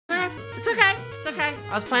It's okay. It's okay.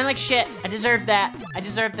 I was playing like shit. I deserved that. I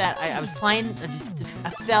deserved that. I was playing.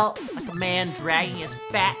 I felt like a man dragging his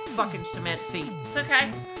fat fucking cement feet. It's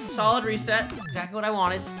okay. Solid reset. It's exactly what I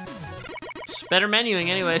wanted. It's better menuing,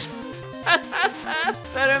 anyways.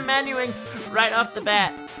 Better menuing right off the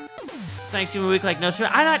bat. Thanksgiving week like no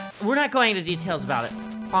stream. We're not going into details about it.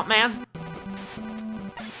 Pump man.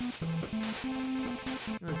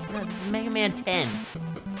 This is Mega Man 10.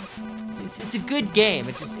 It's a good game.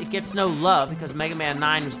 It gets no love because Mega Man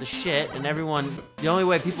 9 was the shit, and the only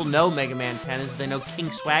way people know Mega Man 10 is they know King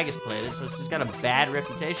Swag has played it, so it's just got a bad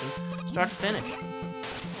reputation, start to finish.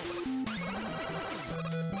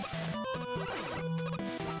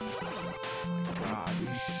 God,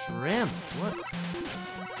 these shrimp, what?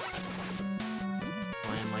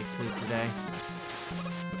 Playing like poop today.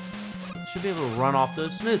 Should be able to run off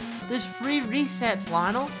those smooth. There's free resets,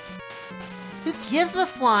 Lionel. Who gives a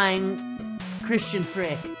flying Christian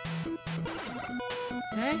frick?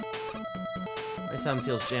 Okay? My thumb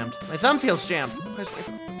feels jammed. My thumb feels jammed. Where's my...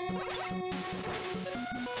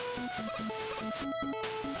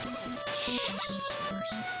 Jesus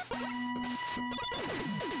mercy.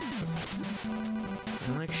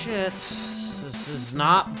 I'm like shit. This does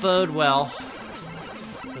not bode well.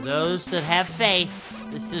 For those that have faith,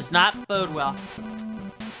 this does not bode well.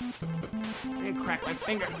 I'm gonna crack my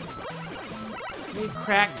finger. I'm gonna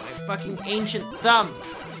crack my fucking ancient thumb.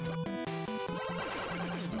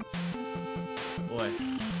 Boy.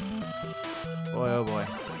 Boy, oh boy.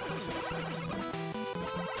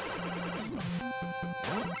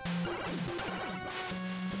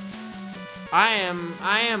 I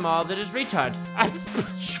am all that is retard.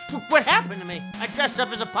 What happened to me? I dressed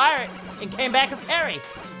up as a pirate and came back a fairy.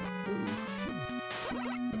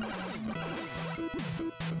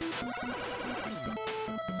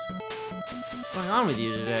 What's going on with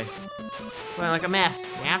you today? Playing like a mess.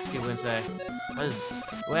 Ask you Wednesday. That is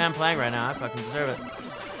the way I'm playing right now. I fucking deserve it.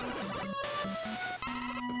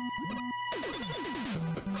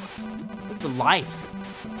 Look at the life.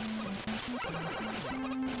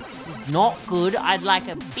 This is not good. I'd like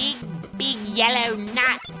a big, big yellow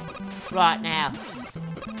nut right now.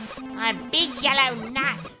 A big yellow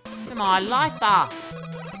nut for my life bar.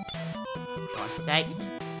 For Christ's sakes.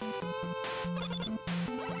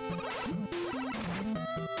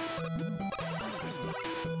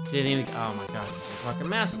 Didn't even. Oh my god, this is a fucking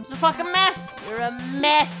mess. It's a fucking mess. You're a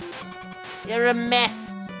mess. You're a mess.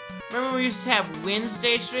 Remember when we used to have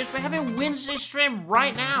Wednesday streams? We're having Wednesday stream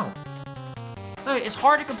right now. Look, it's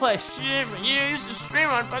hard to complain. Shit, you used to stream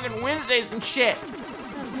on fucking Wednesdays and shit.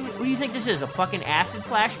 What do you think this is? A fucking acid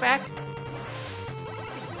flashback?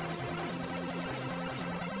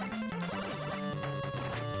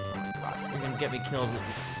 God, you're gonna get me killed with.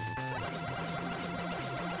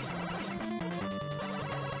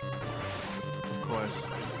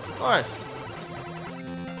 Of course.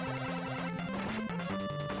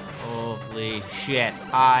 Holy shit.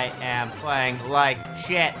 I am playing like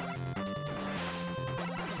shit.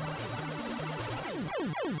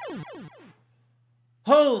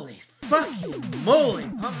 Holy fucking moly.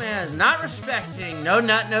 Pump Man is not respecting No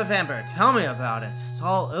Nut November. Tell me about it. It's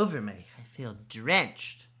all over me. I feel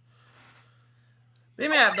drenched.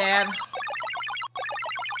 Beat me up, Dad.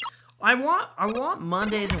 I want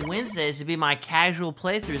Mondays and Wednesdays to be my casual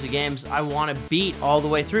playthroughs of games I want to beat all the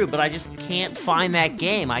way through, but I just can't find that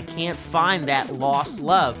game. I can't find that lost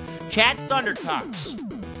love. Chat Thunder Talks.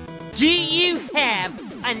 Do you have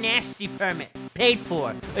a nasty permit paid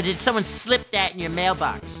for, or did someone slip that in your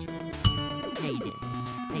mailbox? No, you didn't.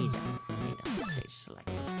 No, you don't. Stage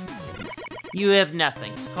selected. You have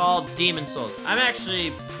nothing. It's called Demon Souls. I'm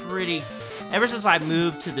actually pretty... Ever since I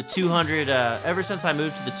moved to the 200,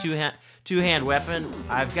 two-hand weapon,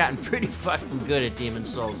 I've gotten pretty fucking good at Demon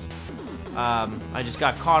Souls. I just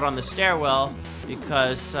got caught on the stairwell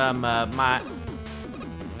because oh my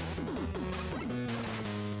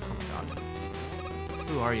god.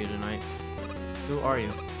 Who are you tonight? Who are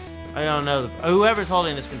you? I don't know. Whoever's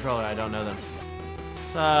holding this controller, I don't know them.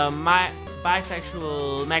 My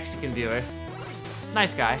bisexual Mexican viewer.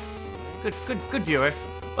 Nice guy. Good viewer.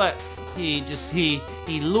 But he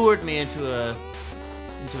lured me into a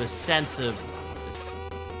sense of just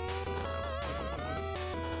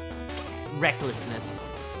recklessness.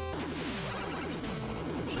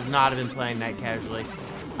 Should not have been playing that casually.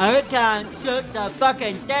 I can't shoot the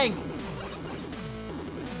fucking thing.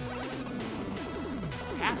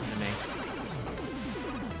 What's happened to me?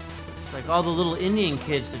 It's like all the little Indian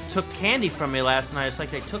kids that took candy from me last night. It's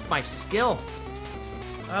like they took my skill.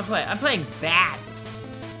 I'm playing bad.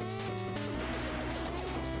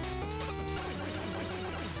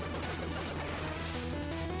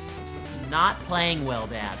 Not playing well,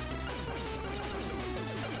 Dad.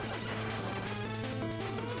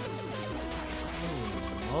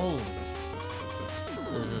 Oh.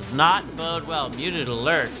 This does not bode well. Muted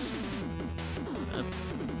alerts.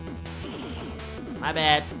 My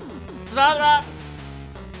bad. Zaldra!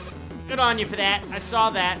 Good on you for that. I saw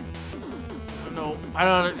that. I don't know.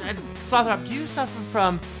 Slothrop, do you suffer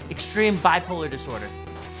from extreme bipolar disorder?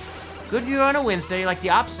 Good view on a Wednesday, you're like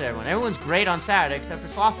the opposite of everyone. Everyone's great on Saturday except for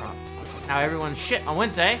Slothrop. Now everyone's shit on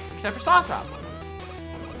Wednesday except for Slothrop.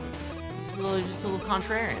 Just a little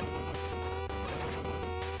contrarian.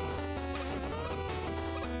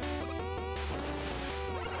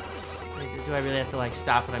 Do I really have to like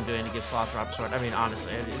stop what I'm doing to give Slothrop a sword? I mean,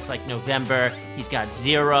 honestly, it's like November. He's got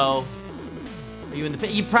 0. Are you in the pit?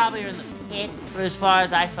 You probably are in the pit for as far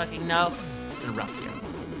as I fucking know. It's been a rough year.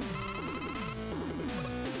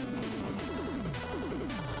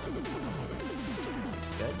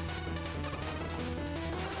 Good.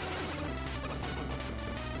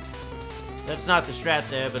 That's not the strat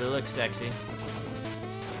there, but it looks sexy.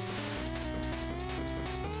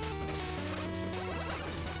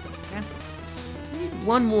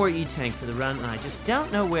 One more E-Tank for the run, and I just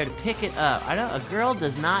don't know where to pick it up. A girl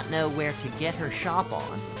does not know where to get her shop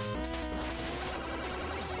on.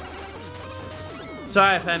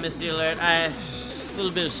 Sorry if I missed the alert. A little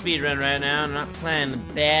bit of speedrun right now. I'm not playing the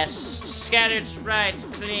best. Scattered sprites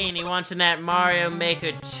clean. He wants in that Mario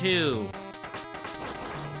Maker 2.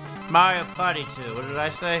 Mario Party 2. What did I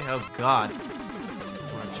say? Oh, God.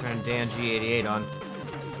 I want to turn Dan G88 on.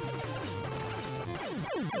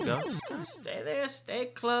 Go. Stay there, stay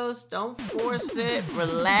close, don't force it,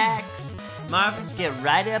 relax. Marvis, get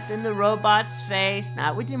right up in the robot's face,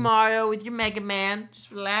 not with your Mario, with your Mega Man.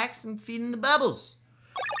 Just relax and feed him the bubbles.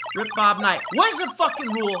 Rip Bob Knight. What is the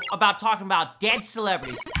fucking rule about talking about dead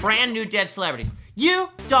celebrities, brand new dead celebrities? You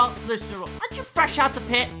don't listen to the rule. Aren't you fresh out the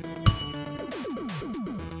pit?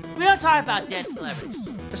 We don't talk about dead celebrities,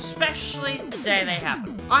 especially the day they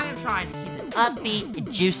happen. I am trying to keep it upbeat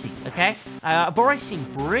and juicy, okay? I've already seen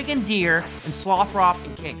Brigadier and Slothrop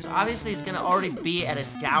and King, so obviously it's gonna already be at a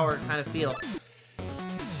dour kind of feel.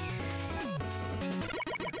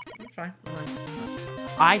 Fine.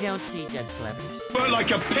 I don't see dead celebrities. You're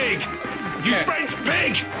like a pig! You French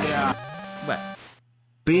pig! Yeah. What?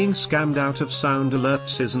 Being scammed out of sound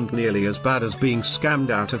alerts isn't nearly as bad as being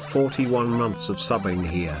scammed out of 41 months of subbing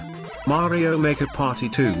here. Mario Maker Party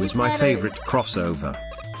 2 is my favorite crossover.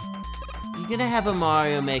 You're gonna have a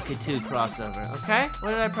Mario Maker 2 crossover, okay? What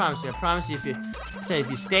did I promise you? I promise you if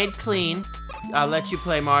you stayed clean, I'll let you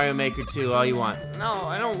play Mario Maker 2 all you want. No,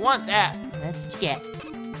 I don't want that. That's what you get.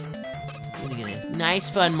 What are you gonna do? Nice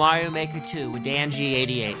fun Mario Maker 2 with Dan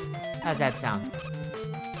G88. How's that sound?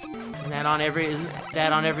 Isn't that on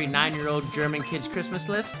every 9-year-old German kid's Christmas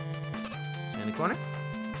list? In the corner?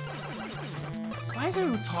 Why does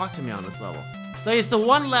everyone talk to me on this level? Like, it's the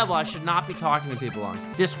one level I should not be talking to people on.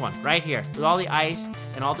 This one, right here. With all the ice,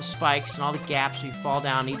 and all the spikes, and all the gaps so you fall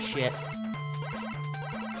down and eat shit.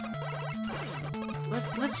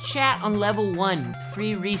 Let's chat on level 1.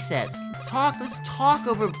 Free resets. Let's talk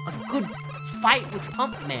over a good fight with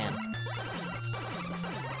Pump Man.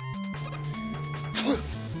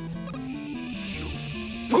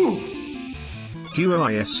 Duo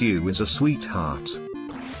ISU is a sweetheart.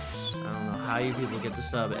 How you people get to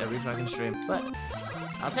sub every fucking stream, but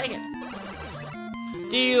I'll take it.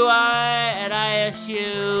 DUI at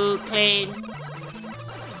ISU, clean.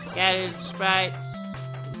 Scattered sprites,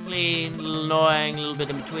 clean, a little annoying, a little bit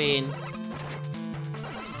in between.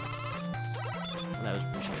 Well, that was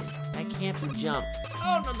appreciated. I can't be jumped.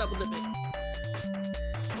 Oh, no double dipping.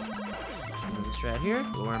 This strat here,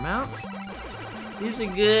 lower him out. These are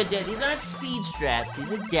good, these aren't speed strats,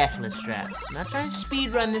 these are deathless strats. I'm not trying to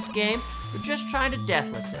speed run this game, we're just trying to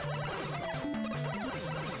deathless it.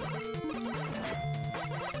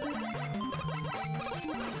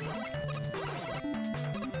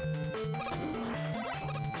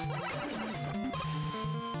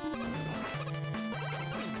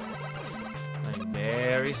 Playing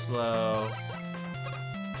very slow.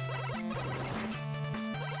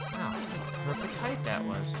 Wow, perfect height that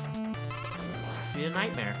was. Be a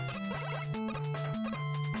nightmare.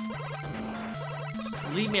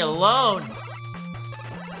 Just leave me alone.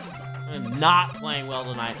 I'm not playing well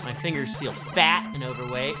tonight. My fingers feel fat and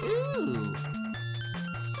overweight. Ooh.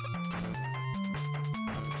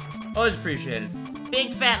 Always appreciated.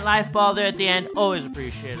 Big fat life ball there at the end. Always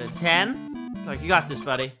appreciated. 10. Like, you got this,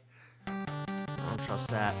 buddy. I don't trust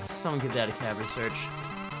that. Someone give that a cab research.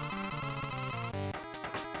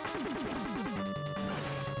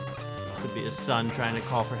 Could be his son trying to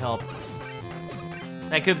call for help.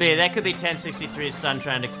 That could be 1063's son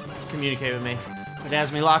trying to communicate with me. But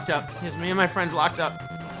has me locked up. He has me and my friends locked up.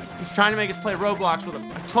 He's trying to make us play Roblox with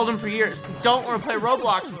him. I told him for years, we don't want to play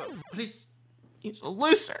Roblox with him. But he's a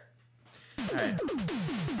loser. Alright.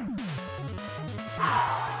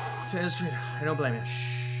 I don't blame you.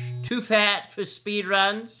 Shh. Too fat for speed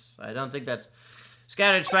runs. I don't think that's...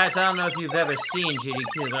 Scattered Sprats, I don't know if you've ever seen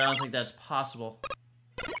GDQ, but I don't think that's possible.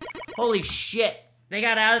 Holy shit. They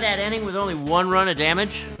got out of that ending with only 1 run of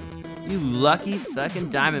damage? You lucky fucking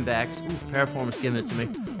Diamondbacks. Ooh, Paraform's giving it to me.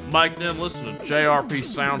 Make them listen to JRP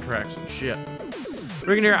soundtracks and shit.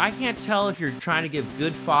 Brigadier, I can't tell if you're trying to give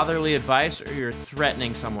good fatherly advice or you're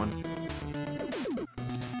threatening someone.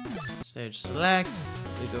 Stage select.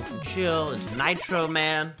 We go from chill into Nitro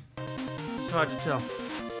Man. It's hard to tell.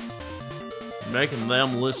 Making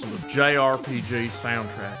them listen to JRPG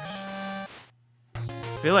soundtracks.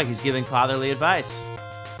 I feel like he's giving fatherly advice.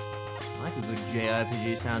 I like a good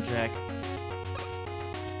JRPG soundtrack.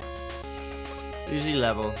 Easy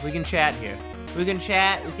level. We can chat here. We can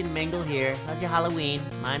chat, we can mingle here. How's your Halloween?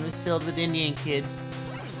 Mine was filled with Indian kids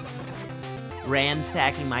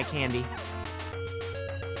ransacking my candy.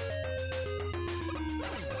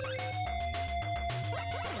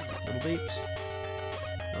 Little beeps.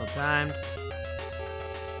 Well timed.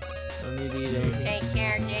 Don't need to eat anything. Take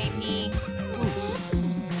care, JP.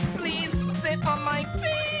 Please sit on my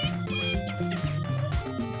feet.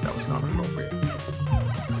 That was not appropriate.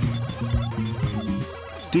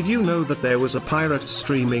 Did you know that there was a pirate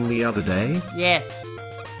streaming the other day? Yes.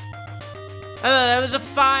 Oh, that was a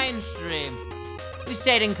fine stream. We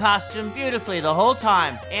stayed in costume beautifully the whole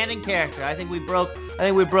time, and in character. I think we broke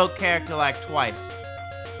character like twice.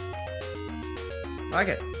 I like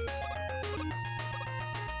it.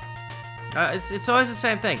 It's always the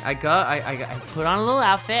same thing. I put on a little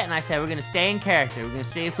outfit and I said we're gonna stay in character. We're gonna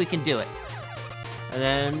see if we can do it. And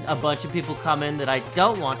then a bunch of people come in that I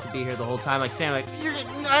don't want to be here the whole time, like saying, like,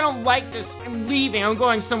 I don't like this, I'm leaving, I'm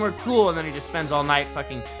going somewhere cool, and then he just spends all night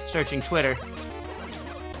fucking searching Twitter.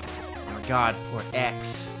 Oh my god, or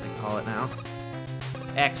X, as they call it now.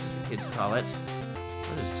 X, as the kids call it.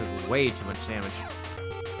 That just took way too much damage.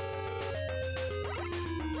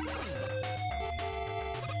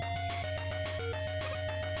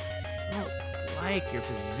 I don't like your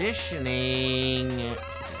positioning.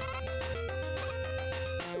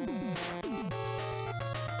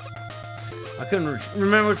 I couldn't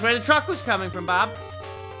remember which way the truck was coming from, Bob.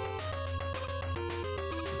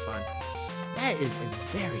 Fine. That is a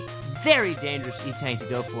very, very dangerous E-Tank to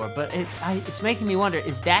go for, but it's making me wonder,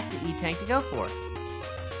 is that the E-Tank to go for?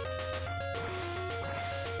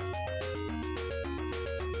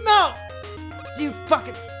 No! Do you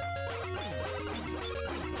fucking...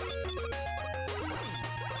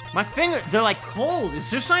 My finger, they're like cold.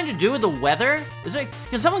 Is there something to do with the weather? Is there,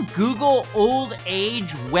 can someone Google old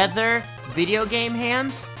age weather video game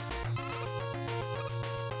hands?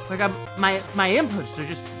 Like my inputs are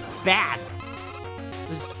just bad.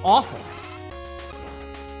 It's awful.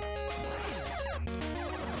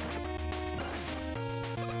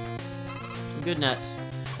 Some good nuts.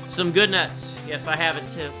 Some good nuts. Yes, I have it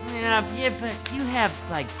too. Yeah, but you have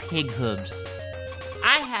like pig hooves.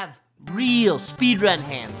 I have real speedrun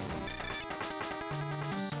hands.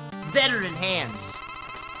 Veteran hands.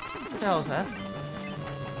 What the hell is that?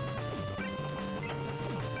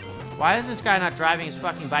 Why is this guy not driving his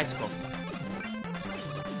fucking bicycle?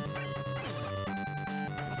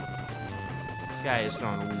 This guy is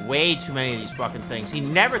throwing way too many of these fucking things. He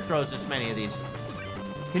never throws this many of these.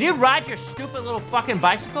 Can you ride your stupid little fucking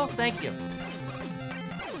bicycle? Thank you.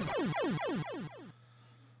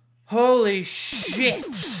 Holy shit.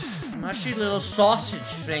 Mushy little sausage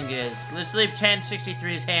fingers. Let's leave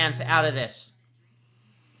 1063's hands out of this.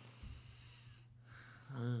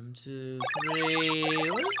 1, 2, 3.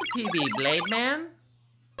 What is the PB? Blade Man?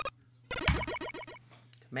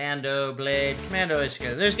 Commando, Blade. Commando is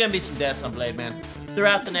good. There's gonna be some deaths on Blade Man.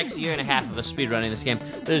 Throughout the next year and a half of us speedrunning this game,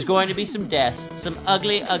 there's going to be some deaths. Some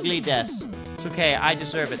ugly, ugly deaths. It's okay, I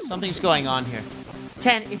deserve it. Something's going on here.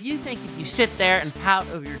 10, if you think if you sit there and pout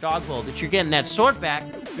over your dog bowl that you're getting that sword back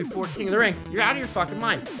before King of the Ring, you're out of your fucking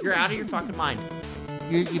mind. You're out of your fucking mind.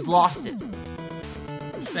 You've lost it.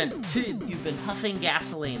 You've been huffing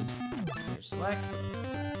gasoline. Select.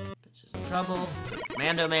 Bitches in trouble.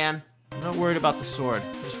 Commando Man. I'm not worried about the sword.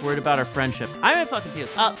 I'm just worried about our friendship. I'm in fucking puke.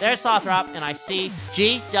 Oh, there's Slothrop, and I see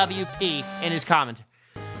GWP in his comment.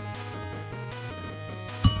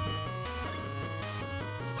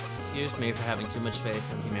 Excuse me for having too much faith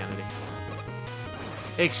in humanity.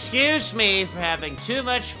 Excuse me for having too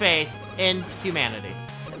much faith in humanity.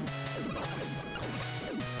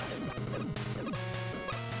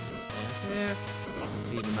 there.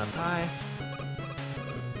 Feed him my pie.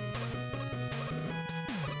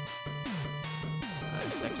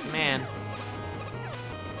 Alright, sexy man.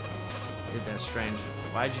 Did that strange.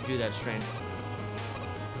 Why'd you do that strange?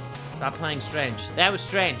 Stop playing strange. That was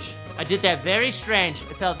strange. I did that very strange.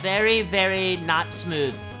 It felt very, very not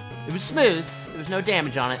smooth. It was smooth. There was no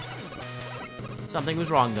damage on it. Something was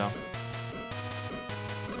wrong, though.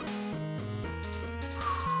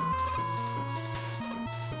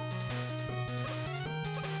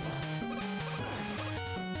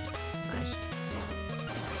 Nice.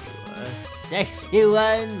 A sexy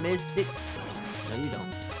one, Mystic. No, you don't.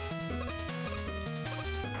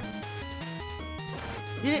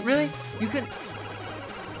 You didn't really? You could.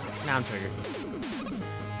 Now I'm triggered.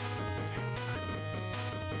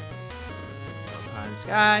 Pie in the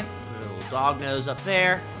sky. Put a little dog nose up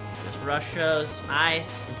there. Just rush shows.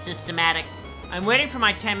 Nice and systematic. I'm waiting for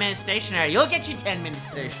my 10-minute stationary. You'll get your 10-minute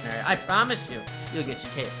stationary. I promise you. You'll get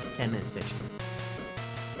your 10-minute stationary.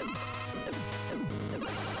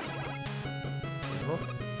 Beautiful.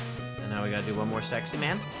 And now we gotta do one more sexy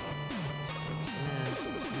man. Sexy man,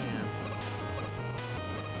 sexy man.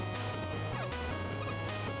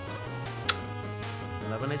 I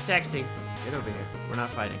love when it's sexy. Get over here. We're not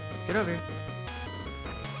fighting. Get over here.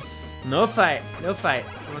 No fight. No fight.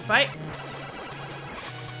 You wanna fight?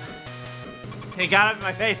 He got up in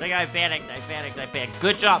my face. I panicked. I panicked.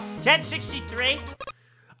 Good job. 1063.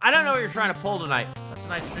 I don't know what you're trying to pull tonight.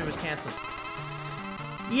 Tonight's stream was canceled.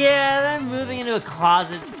 Yeah, I'm moving into a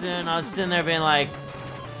closet soon. I was sitting there being like,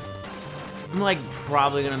 I'm like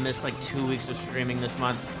probably gonna miss like 2 weeks of streaming this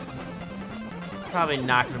month. Probably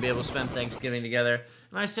not gonna be able to spend Thanksgiving together.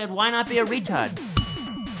 And I said, why not be a retard?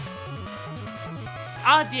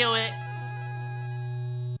 I'll deal with it.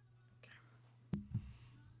 Okay.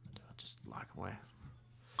 I'll just lock him away.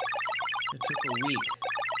 It took a week.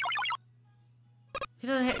 He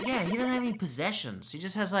doesn't have any possessions. He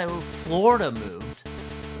just has like Florida moved.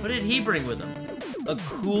 What did he bring with him? A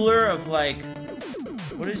cooler of like,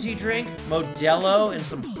 what does he drink? Modelo and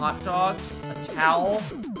some hot dogs, a towel,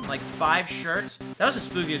 like 5 shirts. That was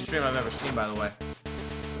the spookiest stream I've ever seen, by the way.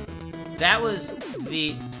 That was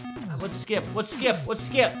the... What's skip?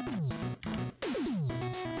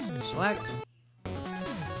 Select.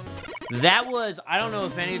 That was... I don't know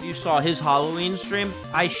if any of you saw his Halloween stream.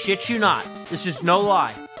 I shit you not. This is no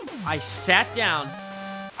lie. I sat down.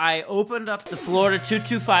 I opened up the Florida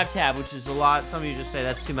 225 tab, which is a lot. Some of you just say,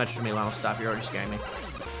 that's too much for me, Lionel. Stop. You're already scaring me.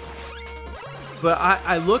 But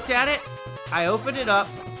I looked at it. I opened it up.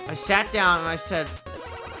 I sat down and I said...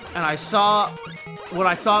 And I saw what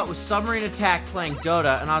I thought was Submarine Attack playing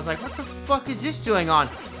Dota. And I was like, what the fuck is this doing on?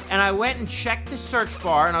 And I went and checked the search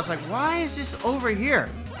bar. And I was like, why is this over here?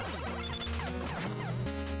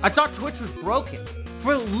 I thought Twitch was broken.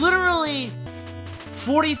 For literally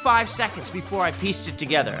 45 seconds before I pieced it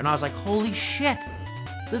together. And I was like, holy shit.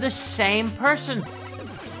 They're the same person.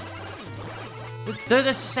 They're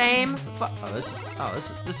the same this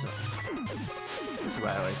is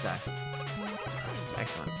where I always die.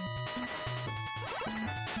 Excellent.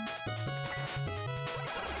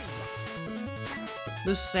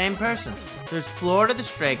 The same person. There's Florida the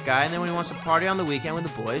straight guy, and then when he wants to party on the weekend with the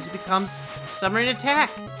boys, it becomes Submarine Attack.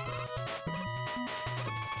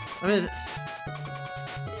 I mean,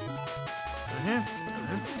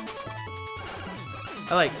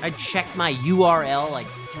 I checked my URL like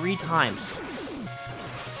 3 times.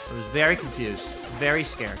 I was very confused, very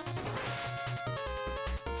scared.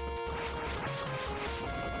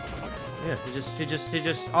 Yeah, he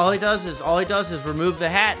just all he does is remove the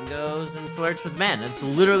hat and goes and flirts with men. It's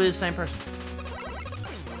literally the same person.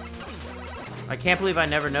 I can't believe I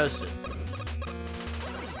never noticed it.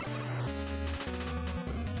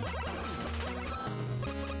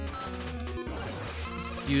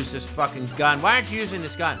 Use this fucking gun. Why aren't you using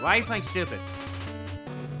this gun? Why are you playing stupid?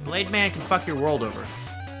 Blade Man can fuck your world over.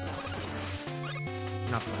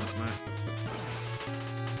 Not playing smart.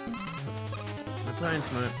 Not playing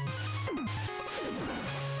smart.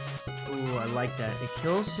 Ooh, I like that. It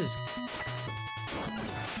kills his...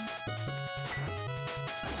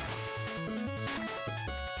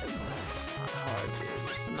 It's not hard, dude.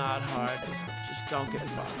 It's not hard. Just don't get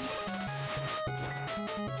fucked.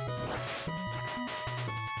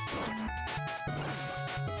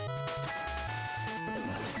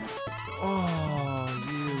 Oh,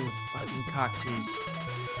 you fucking cock tease.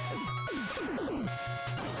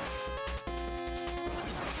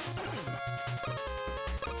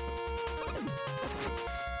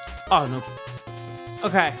 Oh, no.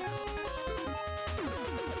 Okay.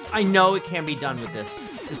 I know it can be done with this.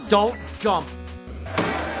 Just don't jump.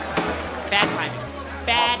 Bad timing.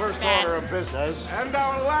 bad, Our first bad. order of business. And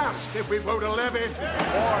our last if we vote a levy.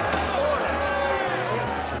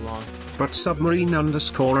 Too long. But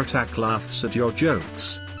submarine_attack laughs at your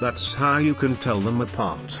jokes. That's how you can tell them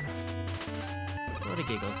apart. What a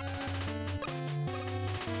giggles.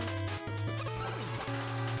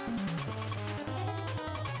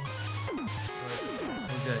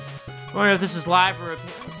 I'm good. I wonder if this is live or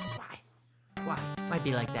why? Why? Why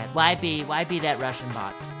be like that? Why be that Russian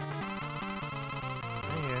bot?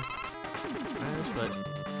 Right here. Right this foot.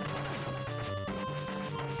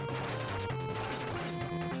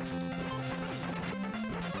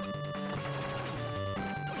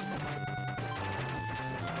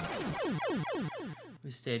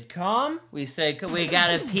 We stayed calm. We got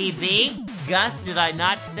a PB. Gus, did I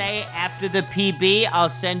not say after the PB I'll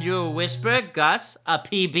send you a whisper? Gus, a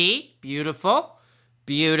PB. Beautiful.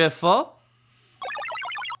 Beautiful.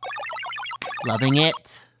 Loving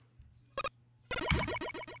it.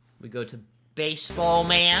 We go to Baseball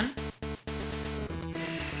Man.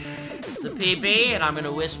 It's a PB, and I'm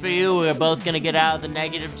gonna whisper you. We're both gonna get out of the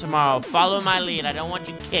negative tomorrow. Follow my lead. I don't want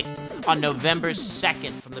you kicked on November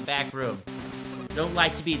 2nd from the back room. Don't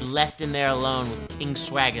like to be left in there alone with King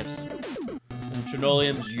Swaggus and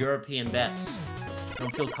Trinoleum's European bets.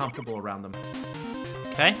 Don't feel comfortable around them.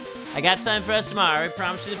 Okay? I got something for us tomorrow. I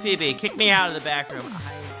promise you the PB. Kick me out of the back room.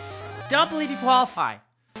 I don't believe you qualify.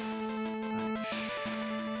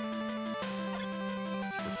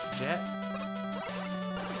 Switch jet.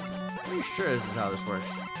 Are you sure this is how this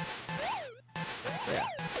works? Yeah.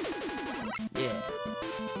 Yeah.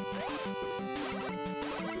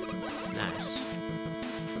 Nice.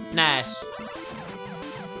 Nice.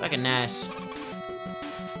 Fucking nice.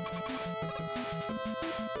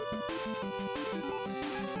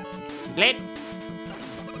 Complete.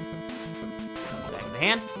 Back of the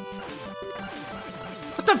hand.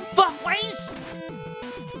 What the fuck? What are you...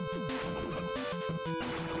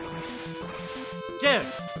 Dude.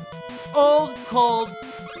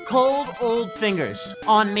 Cold, old fingers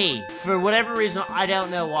on me. For whatever reason, I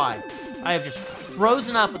don't know why. I have just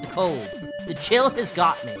frozen up with the cold. The chill has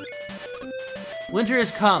got me. Winter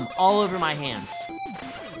has come all over my hands.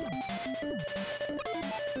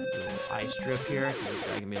 A little ice drip here. This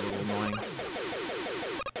guy can be a little annoying.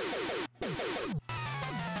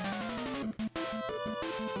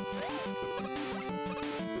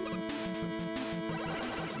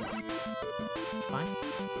 Fine.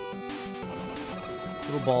 A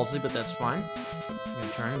little ballsy, but that's fine. I'm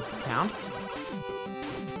gonna turn and pound.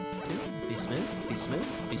 Be smooth, be smooth,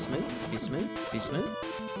 be smooth, be smooth, be smooth.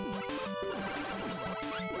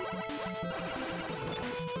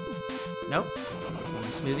 Nope.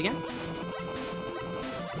 Be smooth again.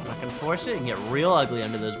 I'm not gonna force it and get real ugly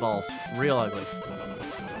under those balls. Real ugly.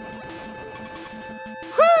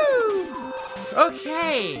 Woo!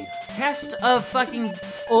 Okay. Test of fucking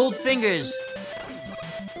old fingers.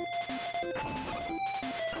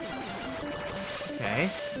 Okay.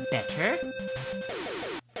 Better.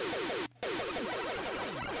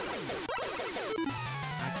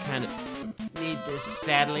 I kind of need this,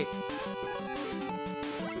 sadly.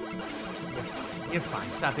 You're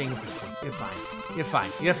fine. Stop being a pussy. You're fine. You're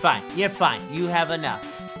fine. You're fine. You're fine. You have enough.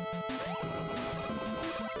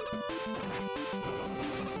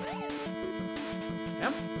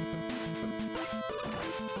 Yep.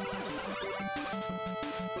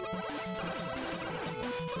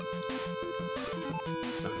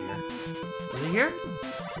 It's not here. Is it here?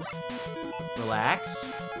 Relax.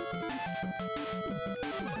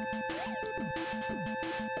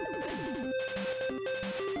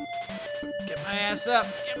 My ass up.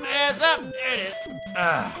 Get my ass up. There it is.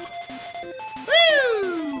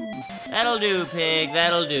 Woo! That'll do, pig.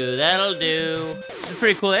 That'll do. That'll do. This is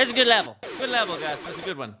pretty cool. It's a good level. Good level, guys. That's a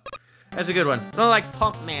good one. That's a good one. I don't like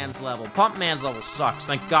Pump Man's level. Pump Man's level sucks.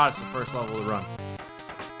 Thank God it's the first level to run.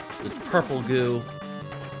 With purple goo.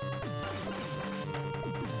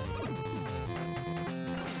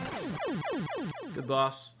 Good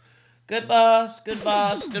boss. Good boss, good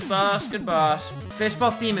boss, good boss, good boss.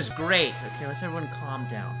 Baseball theme is great. Okay, let's everyone calm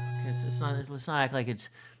down. Okay, let's not act like it's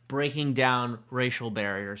breaking down racial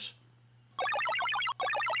barriers.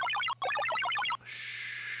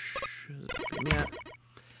 Shh. Yeah.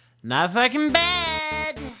 Not fucking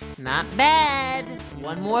bad. Not bad.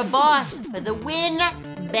 One more boss for the win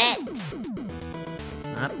bet.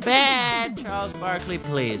 Not bad. Charles Barkley,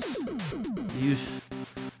 please. I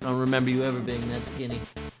don't remember you ever being that skinny.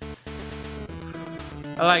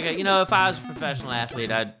 I like it. You know, if I was a professional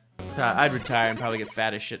athlete, I'd retire and probably get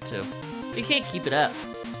fat as shit too. You can't keep it up.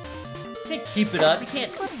 You can't keep it up. You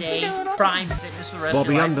can't stay prime fitness for the rest of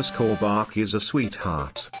your life. Bobby_Bark is a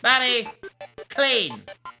sweetheart. Bobby, Clean.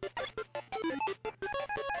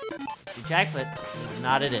 Jacklet.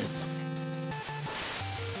 Not it is.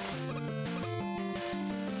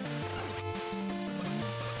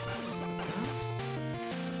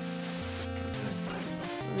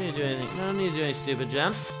 Don't need to do anything. No need to do any stupid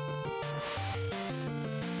jumps.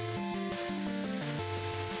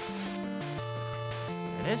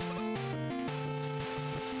 There it is.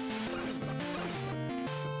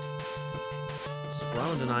 It's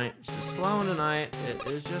flowing tonight. It's just flowing tonight. It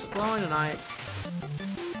is just flowing tonight.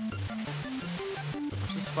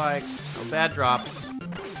 There's the spikes. No bad drops.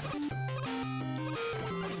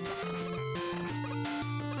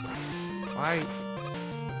 Why?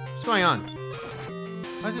 What's going on?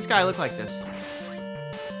 Why does this guy look like this?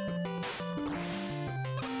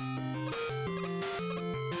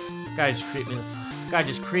 Guy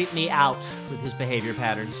just creeped me out with his behavior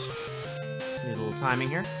patterns. Need a little timing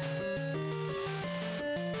here.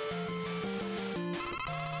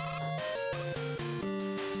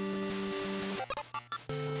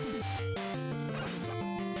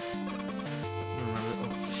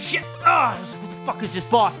 Oh, shit! Ah, I was like, what the fuck is this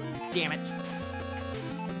boss? Damn it.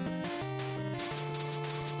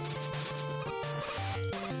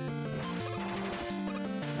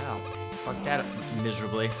 Wow. Fuck that up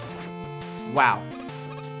miserably. Wow.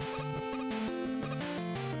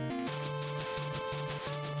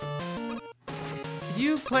 Could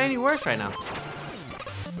you play any worse right now?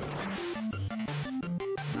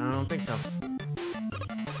 I don't think so.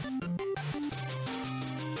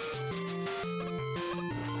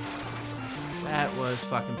 That was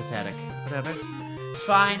fucking pathetic. Whatever. It's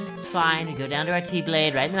fine. It's fine. We go down to our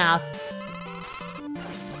T-blade right in the mouth.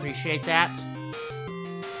 Appreciate that.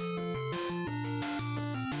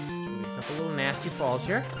 A couple little nasty falls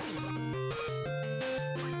here.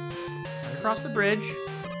 Right across the bridge.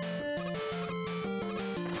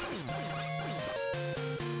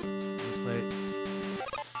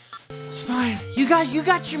 It's fine. You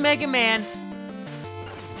got your Mega Man.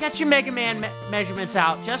 Got your Mega Man measurements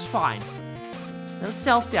out just fine. No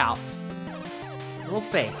self-doubt. A little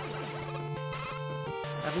faith.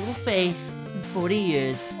 Have a little faith in 40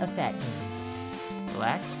 years of fat man.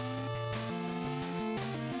 Relax.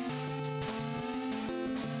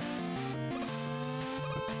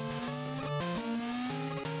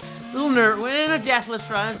 When in a deathless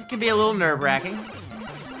run, it can be a little nerve-wracking.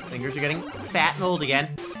 Fingers are getting fat and old again.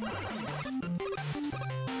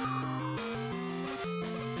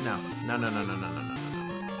 No.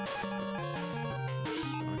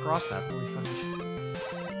 Cross that, holy fucking shit.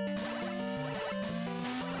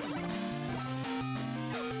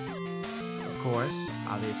 Of course,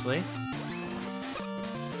 obviously.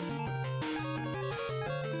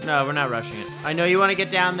 No, we're not rushing it. I know you want to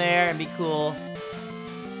get down there and be cool.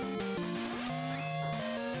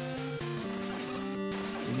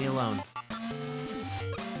 Leave me alone.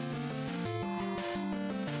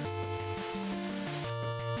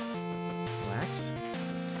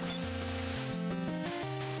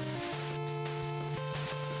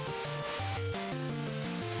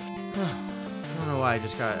 I don't know why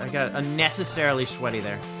I got unnecessarily sweaty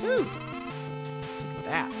there. Woo! Look at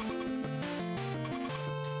that.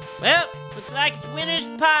 Well, looks like it's winner's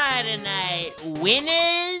pie tonight.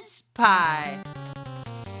 Winner's pie.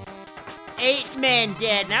 8 men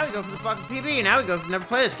dead. Now we go for the fucking PB. Now we go for never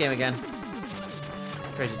play this game again.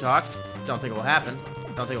 Crazy talk. Don't think it will happen.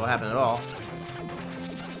 Don't think it will happen at all.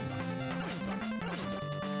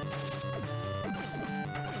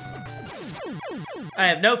 I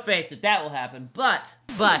have no faith that that will happen, but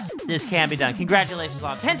this can be done. Congratulations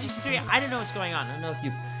on 1063. I don't know what's going on. I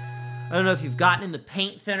don't know if you've gotten in the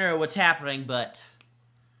paint thinner or what's happening, but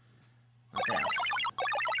okay.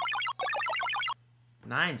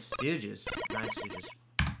 9 Stooges. 9 Stooges.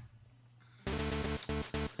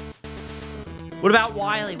 What about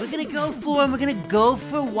Wily? We're gonna go for him. We're gonna go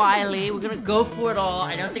for Wily. We're gonna go for it all.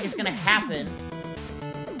 I don't think it's gonna happen.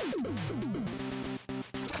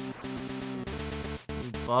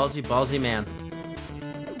 Ballsy man.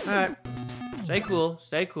 Alright. Stay cool,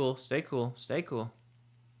 stay cool, stay cool, stay cool.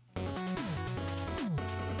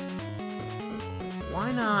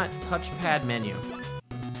 Why not touchpad menu?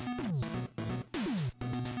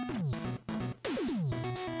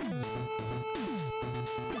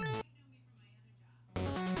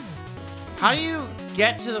 How do you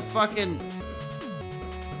get to the fucking...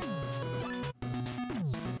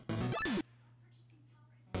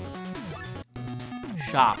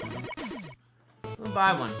 shop? I'm gonna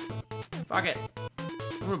buy one. Fuck it.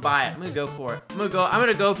 I'm gonna buy it. I'm gonna go for it. I'm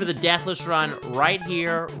gonna go for the deathless run right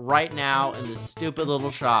here, right now, in this stupid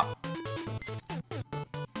little shop.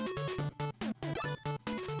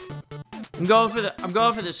 I'm going for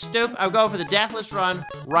the deathless run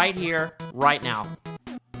right here, right now.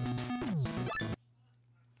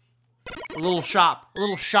 A little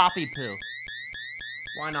shoppy poo.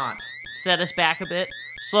 Why not? Set us back a bit.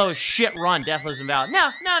 Slow as shit run, Deathless and Valid. No,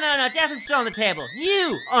 Deathless is still on the table.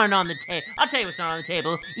 You aren't on the table. I'll tell you what's not on the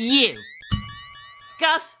table. You.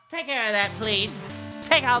 Ghost, take care of that, please.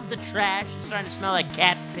 Take out the trash. It's starting to smell like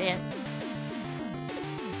cat piss.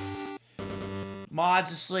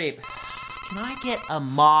 Mod's asleep. Can I get a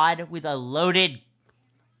mod with a loaded...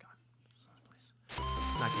 God, please.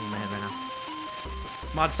 It's not getting in my head right now.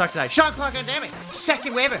 Mod stuck tonight. Sean Clark, goddammit!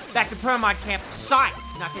 Second waiver. Back to Permod camp. Sign.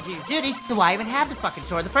 Not gonna do your duties. Then why even have the fucking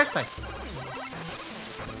sword in the first place?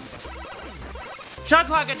 Sean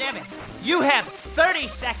Clark, goddammit! You have 30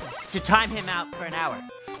 seconds to time him out for an hour.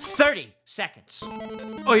 30 seconds.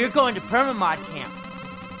 Or you're going to Permamod camp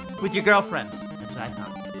with your girlfriends. That's what I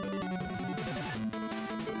thought.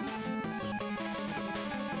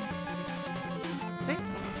 See?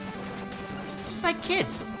 Just like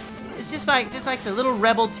kids. It's just like the little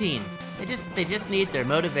rebel teen. They just need their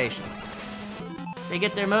motivation. They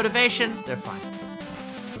get their motivation, they're fine.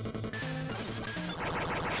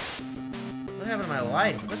 What happened to my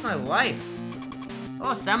life? Where's my life?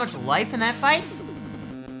 Oh, it's that much life in that fight?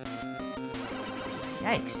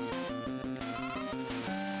 Yikes.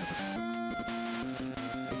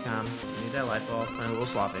 Stay calm. You need that light bulb. I'm a little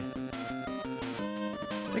sloppy.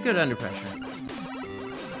 They're good under pressure.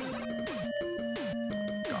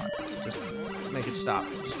 God. Just make it stop.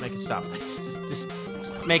 Just make it stop, please. Just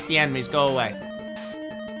make the enemies go away.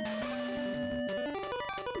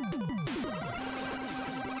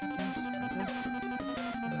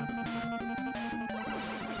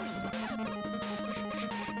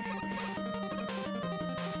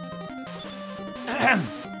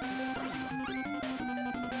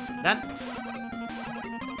 Done.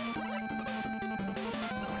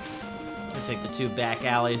 We'll take the two back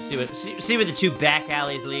alleys. See where the two back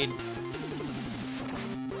alleys lead.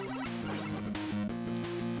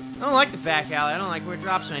 I don't like the back alley. I don't like where it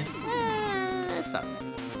drops me. It's alright.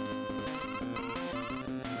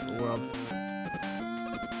 The world.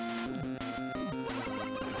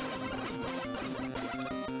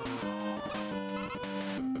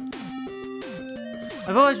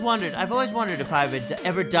 I've always wondered if I would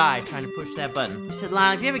ever die trying to push that button. He said,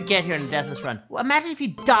 Lionel, if you ever get here in a deathless run, well, imagine if you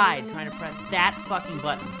died trying to press that fucking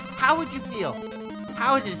button. How would you feel?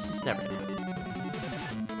 How would it just never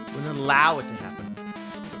happen? Wouldn't allow it to happen.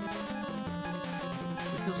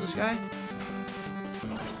 Who kills this guy?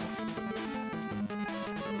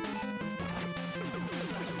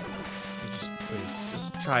 Please,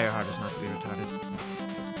 just try your hardest not to be retarded.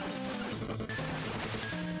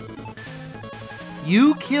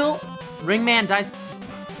 You kill Ringman dice.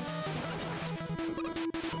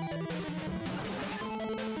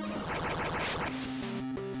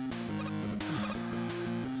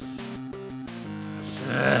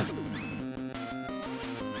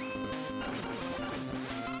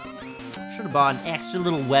 Should have bought an extra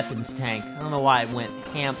little weapons tank. I don't know why it went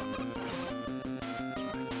ham.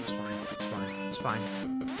 It's fine.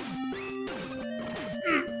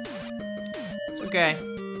 It's okay.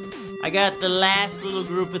 I got the last little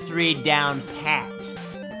group of 3 down pat.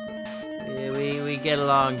 We get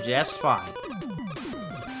along just fine.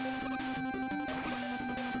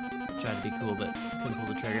 Tried to be cool, but couldn't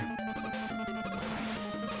pull the trigger.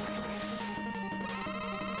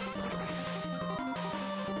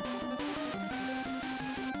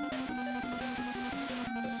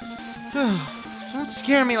 Don't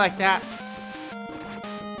scare me like that.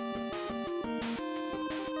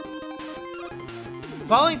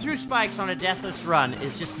 Falling through spikes on a deathless run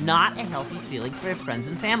is just not a healthy feeling for friends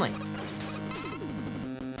and family.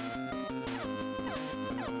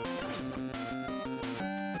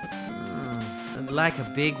 I'd like a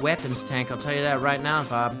big weapons tank, I'll tell you that right now,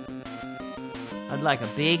 Bob. I'd like a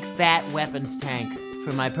big, fat weapons tank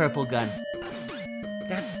for my purple gun.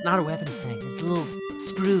 That's not a weapons tank, it's a little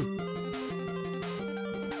screw.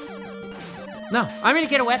 No, I'm gonna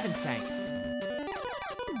get a weapons tank.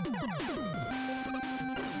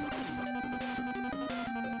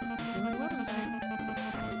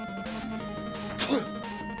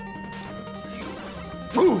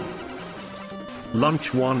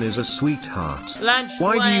 Lunch One is a sweetheart. Lunch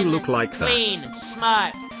Why One, do you look like that? Clean,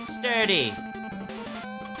 smart, sturdy.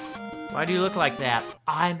 Why do you look like that?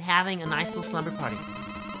 I'm having a nice little slumber party.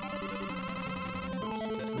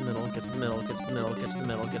 Get to the middle, get to the middle, get to the middle, get to the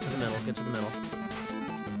middle, get to the middle, get to the middle.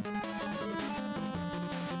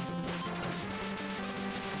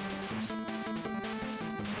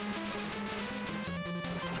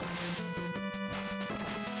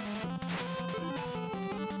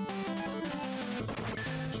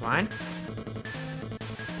 fine.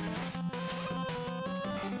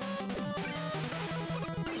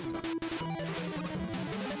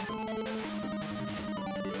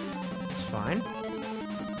 It's fine.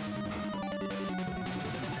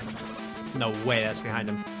 No way that's behind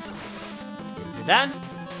him. You're done.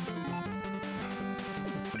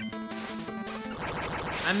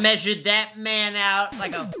 I measured that man out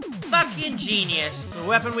like a fucking genius. The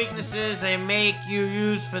weapon weaknesses they make you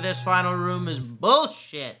use for this final room is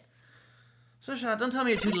bullshit. So, Shot, don't tell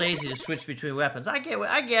me you're too lazy to switch between weapons. I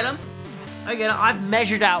get him. I've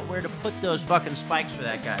measured out where to put those fucking spikes for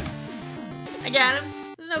that guy. I got him.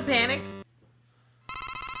 There's no panic.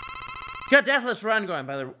 Got Deathless Run going,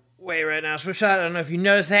 by the way, right now. Switch Shot, I don't know if you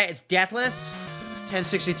noticed that. It's Deathless.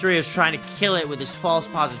 1063 is trying to kill it with his false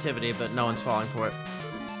positivity, but no one's falling for it.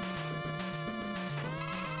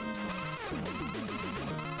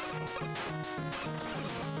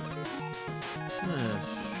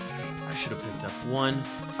 I should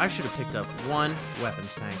have picked up one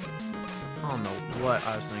weapons tank. I don't know what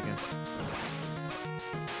I was thinking.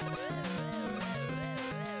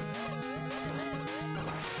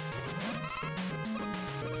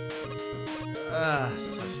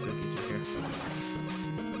 So spooky through here.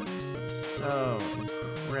 So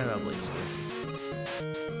incredibly spooky.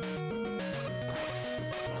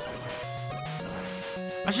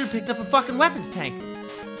 I should have picked up a fucking weapons tank.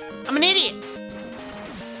 I'm an idiot.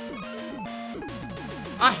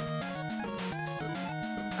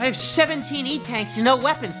 I have 17 E-tanks and no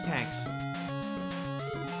weapons tanks.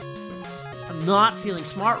 I'm not feeling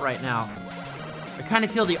smart right now. I kind of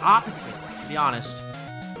feel the opposite, to be honest.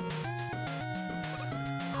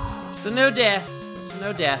 So no death.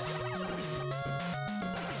 No death.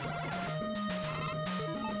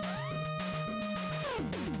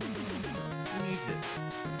 Who needs it?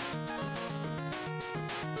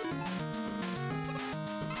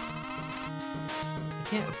 I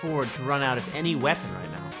can't afford to run out of any weapon right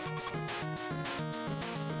now.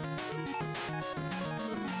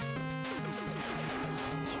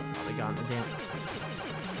 Probably gone the damn.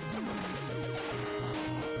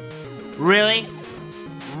 Really?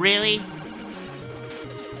 Really?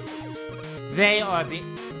 They are Tell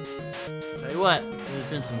you what, there's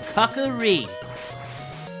been some cuckery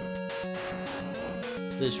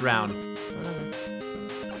this round.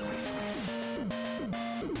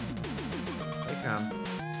 They come.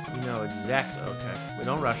 You know exactly. Okay, we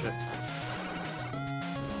don't rush it.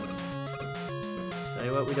 Tell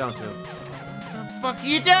you what we don't do. What the fuck are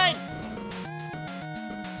you doing?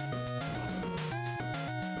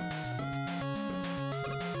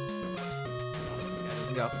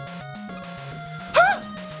 Go.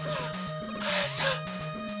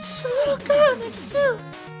 She's a little girl named Sue.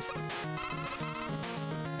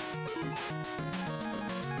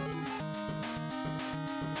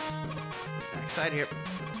 Backside here.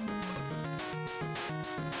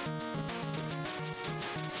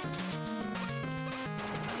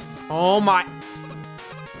 Oh my. Okay.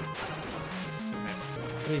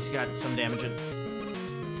 At least he got some damage in.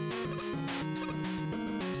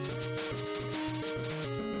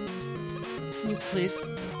 Please.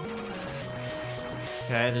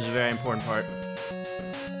 Okay, this is a very important part.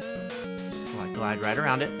 Just like glide right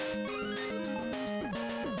around it.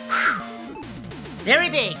 Whew. Very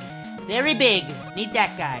big. Very big. Need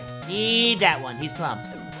that guy. Need that one. He's plump.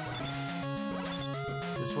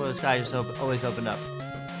 This is where this guy just always opened up.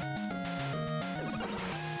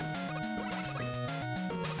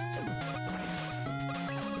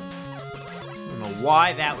 I don't know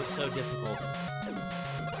why that was so difficult.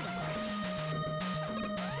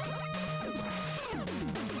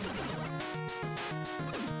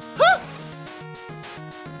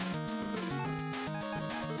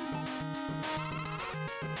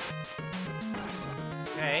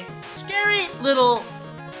 Okay. Scary little,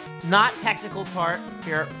 not technical part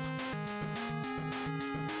here.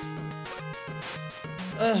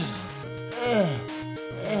 I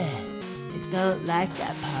don't like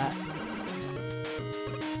that part.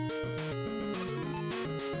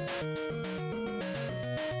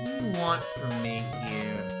 What do you want from me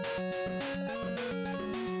here?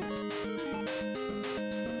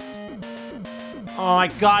 Oh my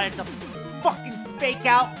god, it's a fucking fake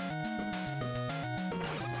out.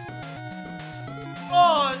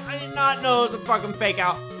 Oh, I did not know it was a fucking fake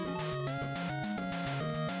out.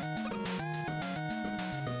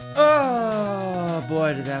 Oh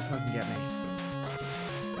boy, did that fucking get me.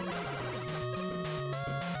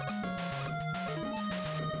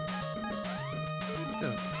 Let's go.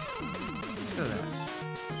 Let's go there.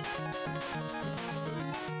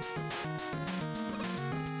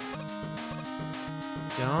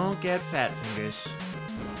 Don't get fat fingers.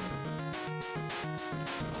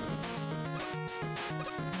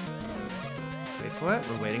 for it.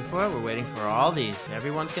 We're waiting for it. We're waiting for all these.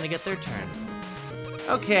 Everyone's gonna get their turn.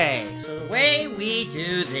 Okay, so the way we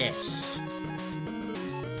do this.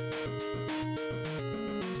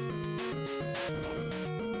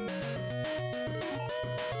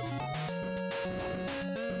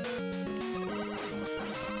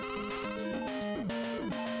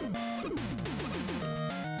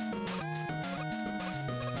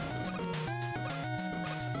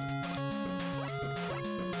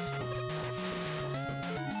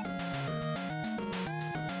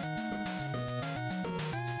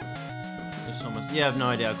 You have no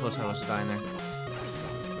idea how close I was to dying there.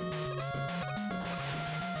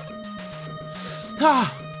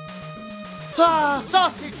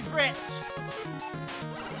 Sausage Brits!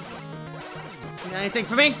 You got anything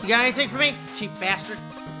for me? You got anything for me? Cheap bastard.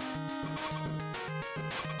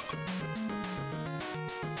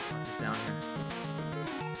 Put this down here.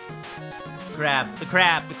 Crab, the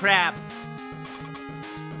crab, the crab.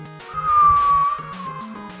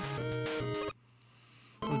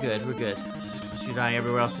 We're good, we're good. You're dying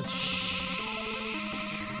everywhere else.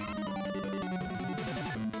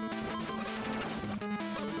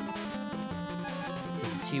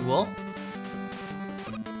 T-Wool.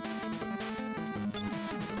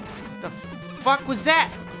 The fuck was that?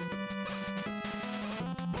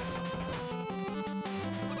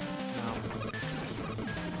 No.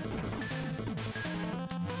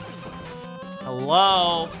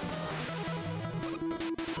 Hello?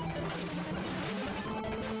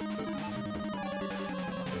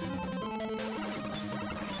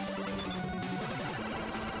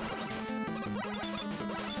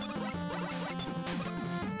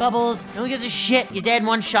 Bubbles, no one gives a shit. You're dead in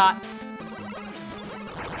one shot.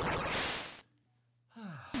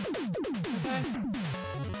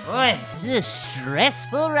 Boy, this is a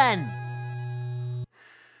stressful run.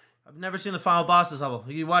 I've never seen the final boss this level.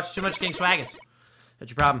 You watch too much King Swaggus. That's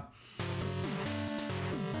your problem.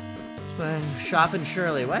 Playing Shop and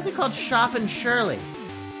Shirley. Why is it called Shop and Shirley?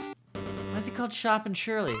 Why is it called Shop and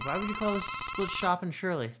Shirley? Why would you call this split Shop and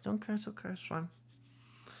Shirley? Don't care, it's okay, it's fine.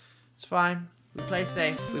 It's fine. We play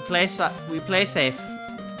safe. We play safe.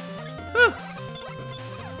 Whew.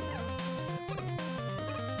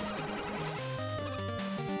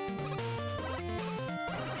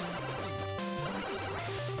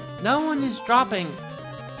 No one's dropping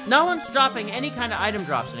any kind of item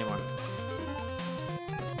drops anymore.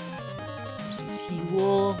 Some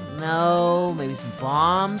T-Wool? No. Maybe some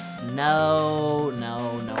bombs? No.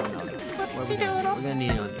 We're gonna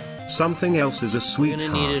need it on you. Something else is a sweetheart. We're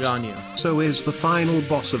gonna need it on you. So is the final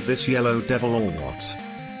boss of this yellow devil or what?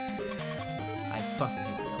 I fucking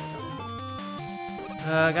hate the yellow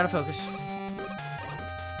devil. Gotta focus.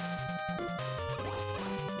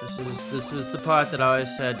 This was the part that I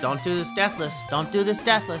always said, don't do this deathless. Don't do this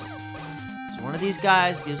deathless. So one of these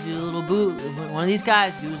guys gives you a little boot. One of these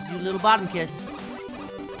guys gives you a little bottom kiss.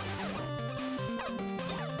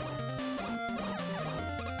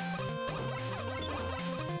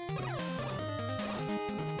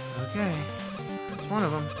 Okay, that's one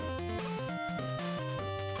of them.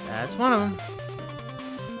 That's one of them.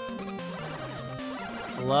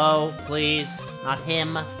 Hello, please, not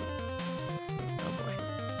him. Oh boy.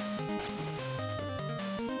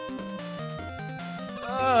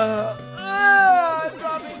 I'm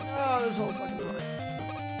dropping. Oh, this whole fucking part.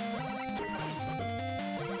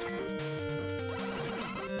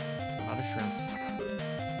 A lot of shrimp.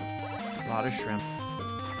 A lot of shrimp.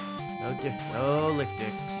 No lick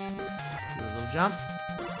dicks. Do a little jump.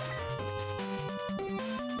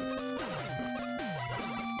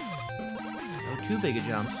 No too big of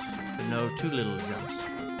jumps, but no too little jumps.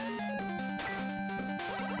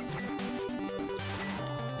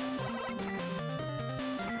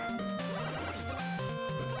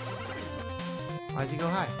 Why does he go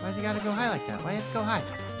high? Why does he gotta go high like that? Why do you have to go high?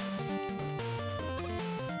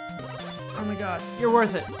 Oh my god. You're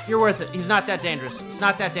worth it. You're worth it. He's not that dangerous. It's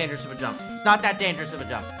not that dangerous of a jump. It's not that dangerous of a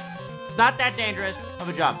jump. It's not that dangerous of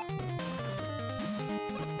a jump.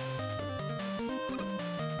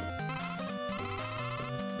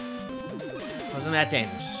 Wasn't that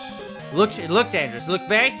dangerous. It looked dangerous. It looked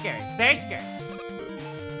very scary. Very scary.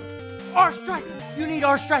 Our striker! You need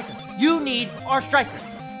our striker! You need our striker!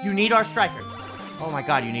 You need our striker! Oh my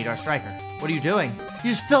god, you need our striker. What are you doing?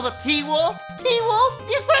 You just filled up T-Wool? T-Wool?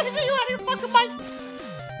 You crazy? You out of your fucking mind?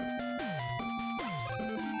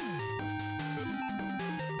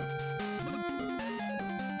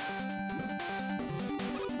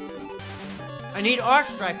 I need our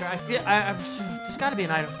striker. I feel there's gotta be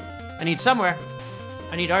an item. I need somewhere.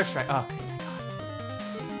 I need our striker. Oh, okay, thank God.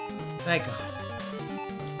 Thank God.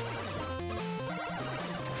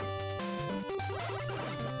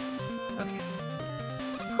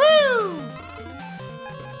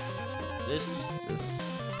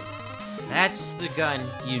 That's the gun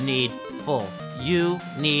you need full. You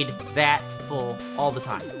need that full all the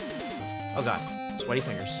time. Oh god, sweaty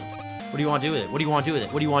fingers. What do you want to do with it? What do you want to do with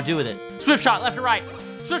it? What do you want to do with it? Swift shot, left or right.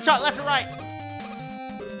 Swift shot, left or right.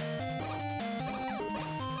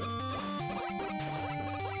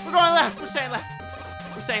 We're going left. We're staying left.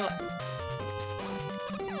 We're staying left.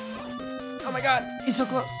 Oh my god, he's so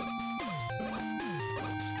close.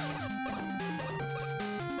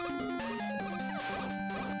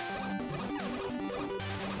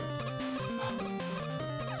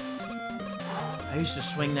 I used to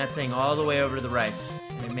swing that thing all the way over to the right,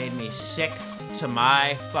 and it made me sick to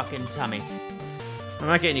my fucking tummy. I'm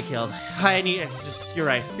not getting you killed. You're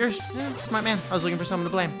right. You're a smart man. I was looking for someone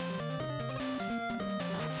to blame.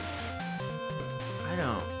 I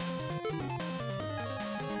don't.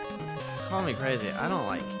 Call me crazy. I don't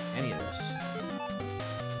like any of this.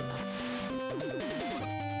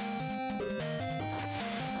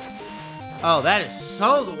 Oh, that is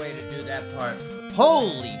so the way to do that part.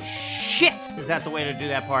 Holy shit! Is that the way to do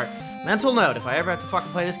that part? Mental note, if I ever have to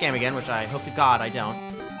fucking play this game again, which I hope to God I don't,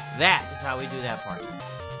 that is how we do that part.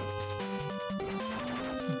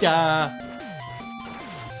 Duh.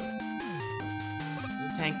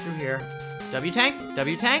 There's a tank through here. W-tank?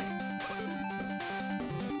 W-tank?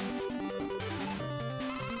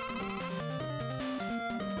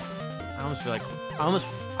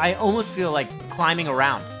 I almost feel like climbing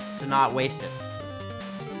around to not waste it.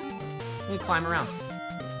 Let me climb around.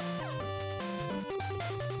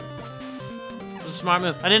 It was a smart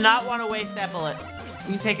move. I did not want to waste that bullet.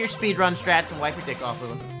 You can take your speedrun strats and wipe your dick off with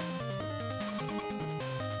them.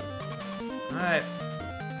 Alright.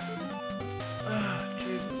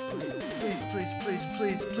 Jesus,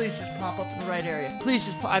 please just pop up in the right area. Please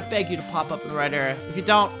just, I beg you to pop up in the right area. If you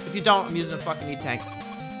don't, I'm using a fucking E-tank.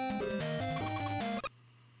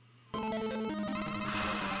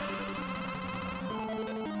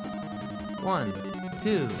 One,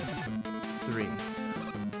 2, 3,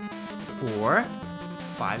 4.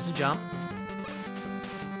 5's a jump.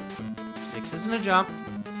 6 isn't a jump.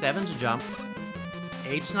 7's a jump.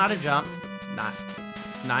 8's not a jump.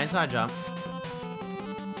 9's not a jump.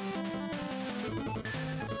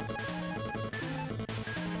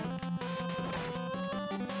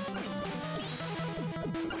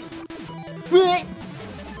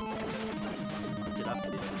 Get up.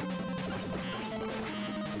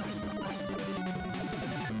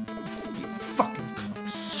 You fucking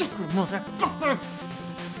sucker, motherfucker!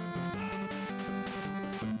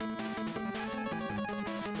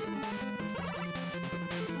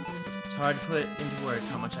 It's hard to put into words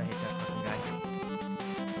how much I hate that fucking guy.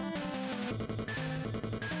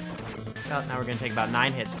 Oh, now we're gonna take about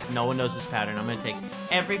 9 hits because no one knows this pattern. I'm gonna take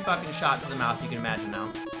every fucking shot to the mouth you can imagine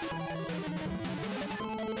now.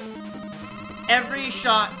 Every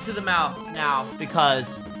shot to the mouth now because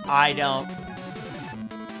I don't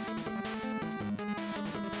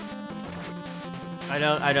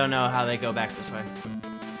know how they go back this way.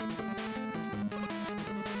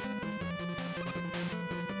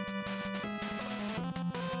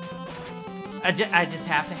 I just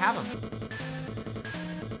have to have them.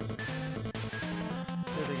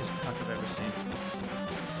 They're the biggest cuck I've ever seen.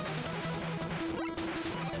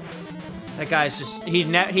 That guy's just, he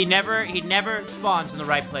never spawns in the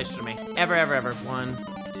right place for me. Ever, ever, ever. 1,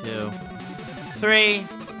 2, 3, 4,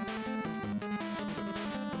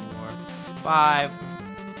 5,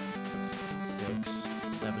 6,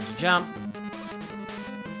 7's a jump.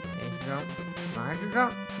 8's a jump. 9's a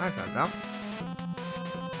jump. 9's a jump.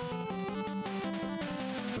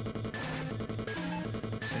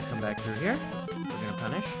 Just gonna come back through here. We're gonna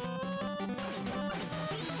punish.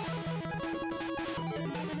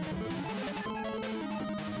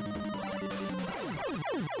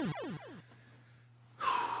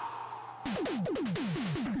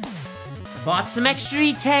 Bought some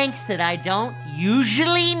extra tanks that I don't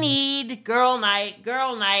usually need. Girl night,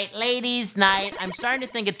 ladies night. I'm starting to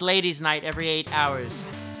think it's ladies night every 8 hours.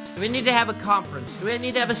 Do we need to have a conference? Do we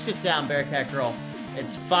need to have a sit down, Bearcat Girl?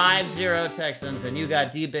 It's 5-0 Texans, and you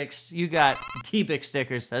got D-Bix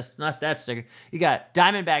stickers. That's not that sticker. You got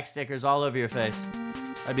Diamondback stickers all over your face.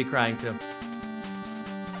 I'd be crying too.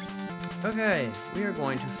 Okay, we are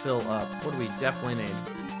going to fill up. What do we definitely need?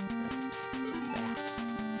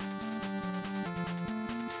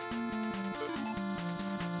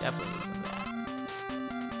 Definitely need some of that.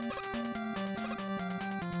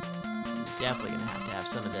 Definitely gonna have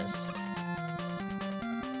some of this.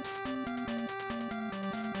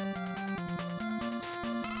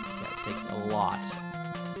 That takes a lot.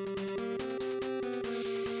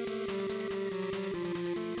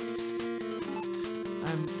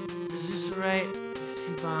 Is this right?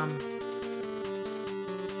 C-bomb.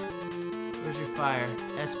 Where's your fire?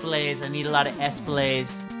 S-Blaze. I need a lot of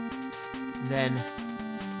S-Blaze. Then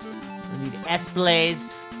I need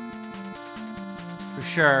S-Blaze. For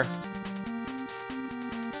sure.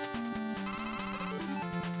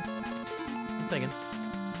 I'm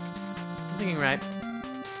thinking right.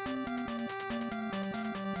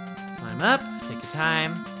 Climb up. Take your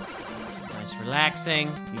time. Nice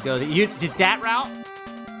relaxing. You did that route?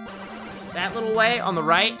 That little way on the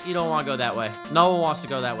right? You don't want to go that way. No one wants to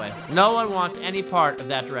go that way. No one wants any part of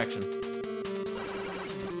that direction.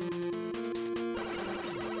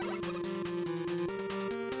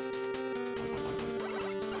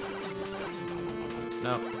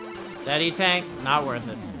 No. That E-Tank, not worth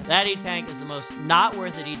it. That E-Tank is the most not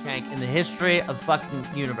worth it E-Tank in the history of fucking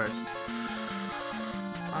universe.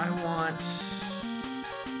 I want...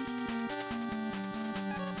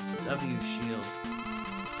 W shield.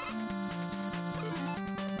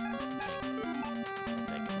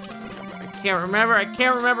 I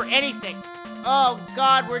can't remember anything. Oh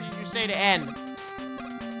God, where did you say to end?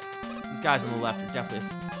 These guys on the left are definitely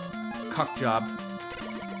a cuck job.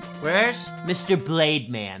 Where's Mr. Blade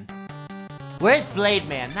Man? Where's Blade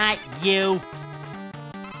Man? Not you.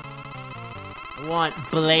 I want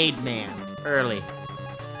Blade Man early.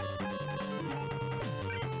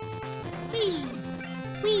 Wee,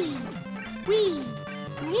 wee, wee,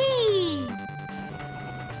 wee.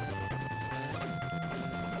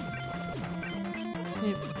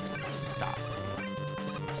 Stop.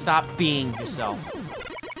 Stop being yourself.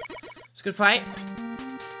 It's a good fight.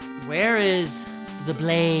 Where is the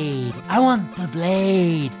Blade? I want the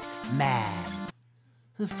Blade Man.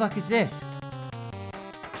 Who the fuck is this?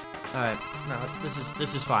 Alright, no,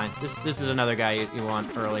 this is fine. This is another guy you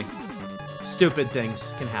want early. Stupid things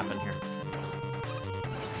can happen here.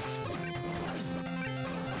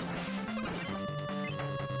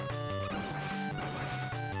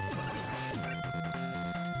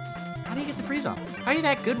 How do you get the freeze off? How are you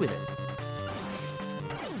that good with it?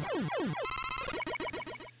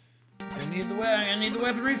 I need the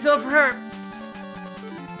weapon refill for her.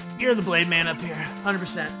 You're the Blade Man up here,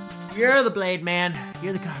 100%. You're the Blade Man.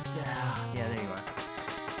 You're the cocktail. Yeah, there you are.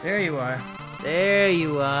 There you are. There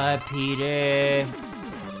you are, Peter.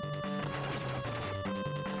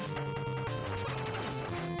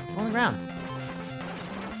 On the ground.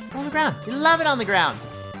 On the ground. You love it on the ground.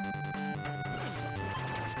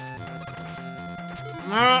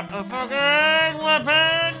 Not a fucking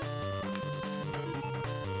weapon!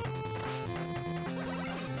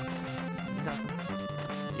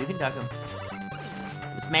 You can duck him.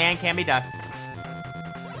 This man can be ducked.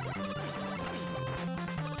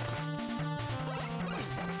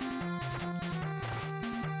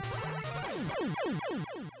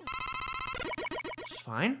 It's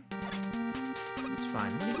fine. It's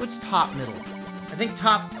fine. What's top middle? I think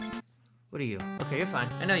top... What are you? Okay, you're fine.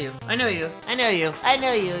 I know you. I know you. I know you. I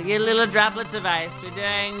know you. You're little droplets of ice. We're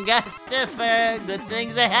doing Gustifer. Good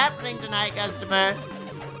things are happening tonight, Gustifer.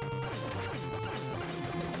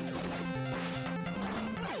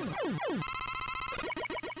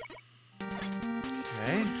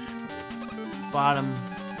 Okay. Bottom.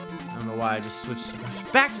 I don't know why I just switched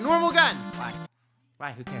back to normal gun. Why?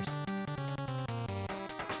 Why? Who cares?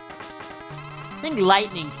 I think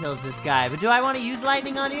lightning kills this guy, but do I want to use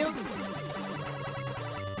lightning on you?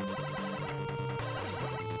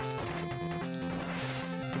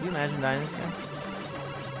 Could you imagine dying to this guy?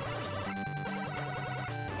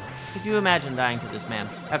 Could you imagine dying to this man?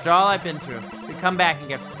 After all I've been through, to come back and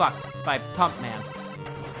get fucked by Pump Man.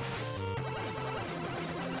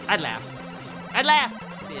 I'd laugh. I'd laugh.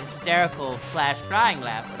 It'd be a hysterical / crying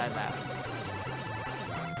laugh, but I'd laugh.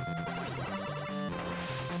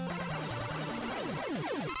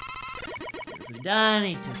 Beautifully done.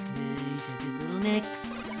 He took his little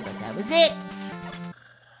nicks, but that was it.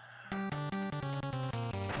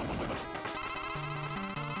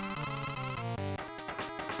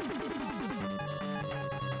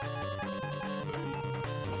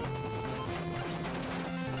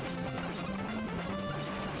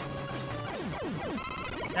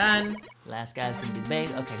 Done. Last guy's gonna be the bait.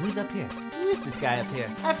 Okay, who's up here? Who is this guy up here?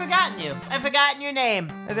 I've forgotten you. I've forgotten your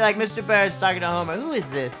name. I'd be like Mr. Bird's talking to Homer. Who is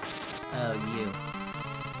this? Oh, you.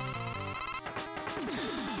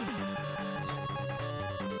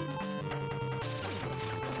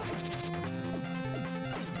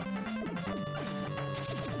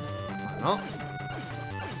 Oh.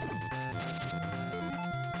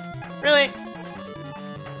 Really?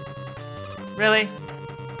 Really?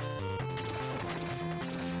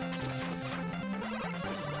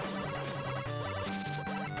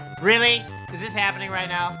 Really? Is this happening right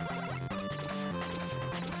now?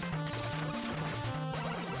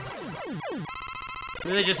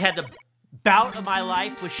 Really just had the bout of my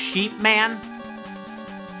life with Sheep Man.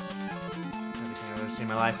 Everything I've ever seen in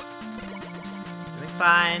my life. Doing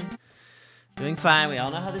fine. Doing fine. We all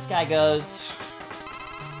know how this guy goes.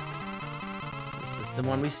 This is the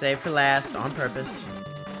one we saved for last on purpose.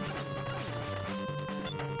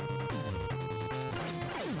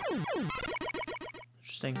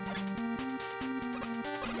 Interesting.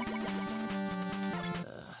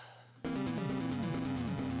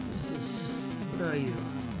 This is... What are you?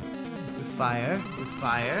 You're fire. You're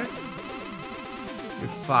fire.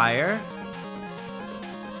 You're fire.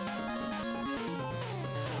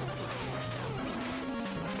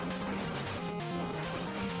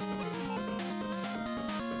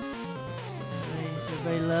 Is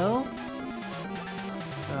everybody low?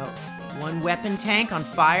 One weapon tank on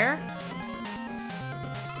fire?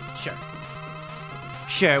 Sure.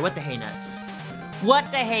 Sure, what the hay nuts? What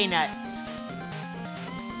the hay nuts?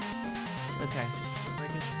 Okay, just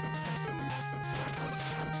making sure.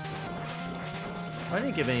 Why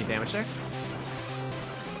didn't it give any damage there?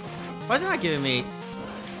 Why is it not giving me...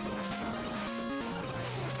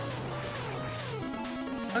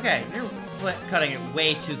 Okay, you're cutting it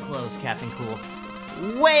way too close, Captain Cool.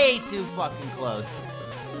 Way too fucking close.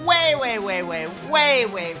 Way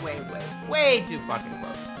too fucking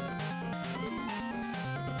close.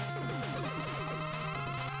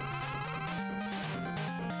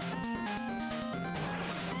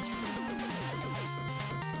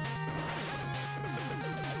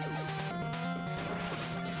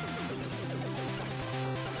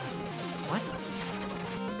 What?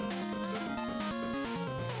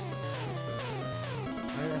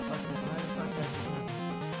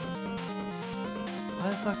 Why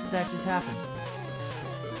the fuck did that just happen?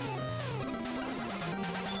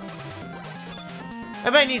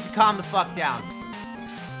 Everybody needs to calm the fuck down.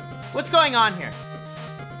 What's going on here?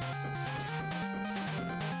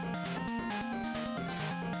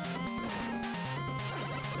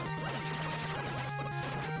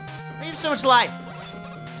 Why do you have so much life?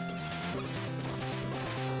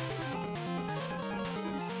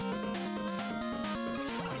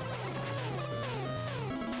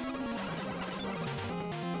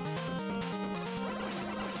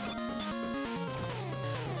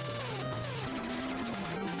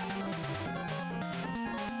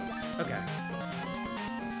 Okay.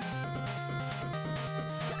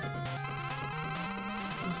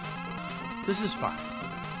 This is fine.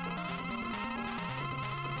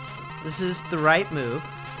 This is the right move.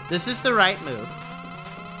 This is the right move.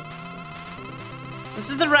 This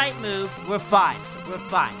is the right move. We're fine. We're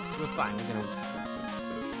fine. We're fine. We're gonna...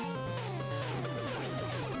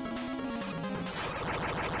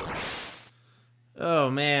 Oh,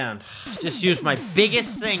 man. Just used my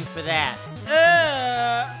biggest thing for that.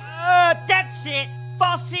 That's it.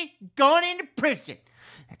 Fossey going into prison.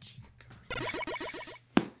 That's it.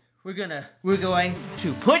 We're going to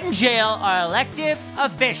put in jail our elected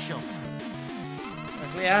officials. To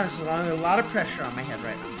be honest, I'm under a lot of pressure on my head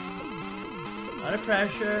right now. A lot of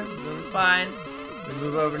pressure. We're doing fine. We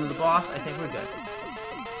move over to the boss. I think we're good.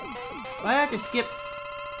 Why do I have to skip?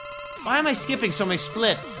 Why am I skipping so many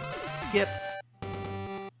splits? Skip.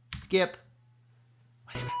 Skip.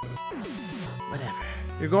 Whatever.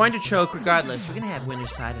 You're going to choke regardless. We're gonna have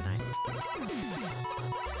winner's pie tonight.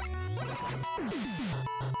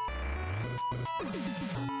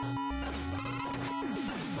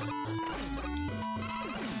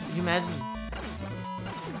 Can you imagine?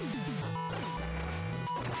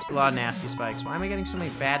 There's a lot of nasty spikes. Why am I getting so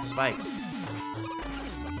many bad spikes?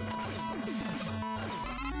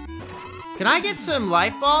 Can I get some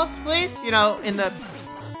life balls, please? You know, in the...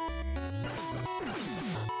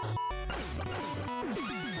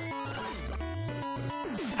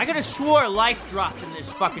 I could have swore life dropped in this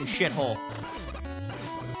fucking shithole.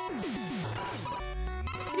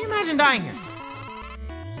 Can you imagine dying here?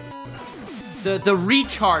 The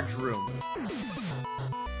recharge room.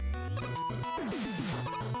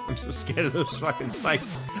 I'm so scared of those fucking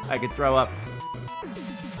spikes. I could throw up.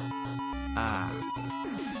 Ah.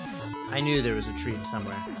 I knew there was a treat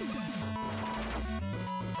somewhere.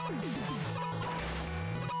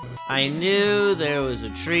 I knew there was a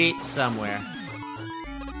treat somewhere.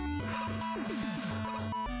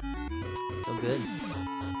 Good.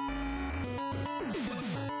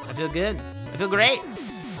 I feel good. I feel great.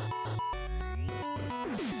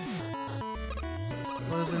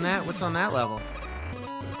 What is in that? What's on that level?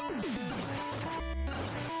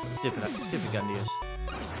 Stupid gun to use.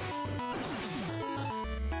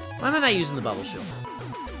 Why am I not using the bubble shield?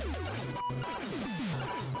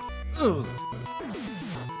 Ooh.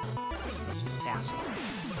 This is sassy.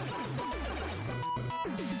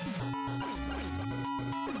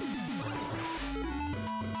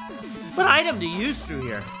 What item to use through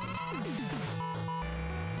here?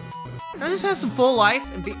 Can I just have some full life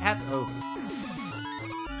and be happy? Oh.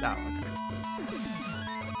 Oh,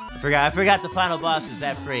 okay. I forgot the final boss was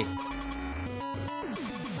that free.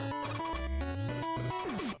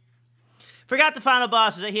 Forgot the final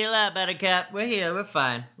boss was a heal up, Buttercup. We're here, we're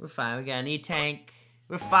fine. We're fine. We got an E-tank.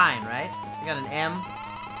 We're fine, right? We got an M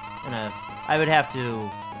and a... I would have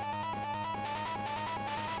to...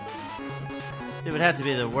 It would have to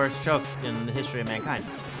be the worst choke in the history of mankind.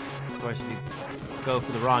 Of course, if you go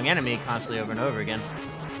for the wrong enemy constantly over and over again.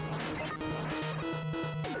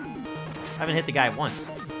 I haven't hit the guy once.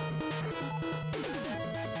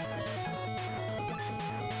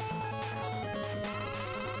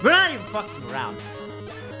 We're not even fucking around.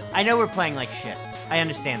 I know we're playing like shit. I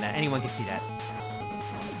understand that. Anyone can see that.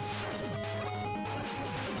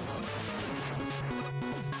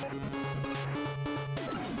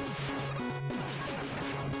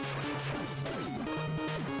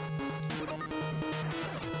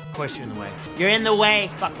 Of course you're in the way. You're in the way,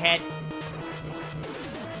 fuckhead.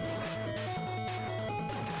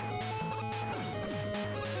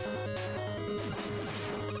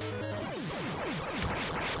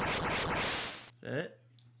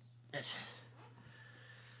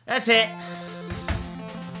 That's it.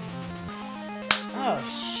 Oh,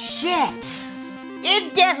 shit.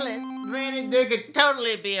 It definitely, granted, there could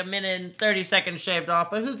totally be a minute and 30 seconds shaved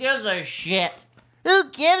off, but who gives a shit? Who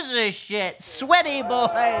gives a shit? Sweaty boys.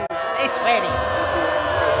 Hey, sweaty.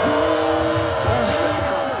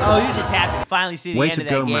 Oh, you're just happy to finally see the end of that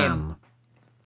game. Way to go, man.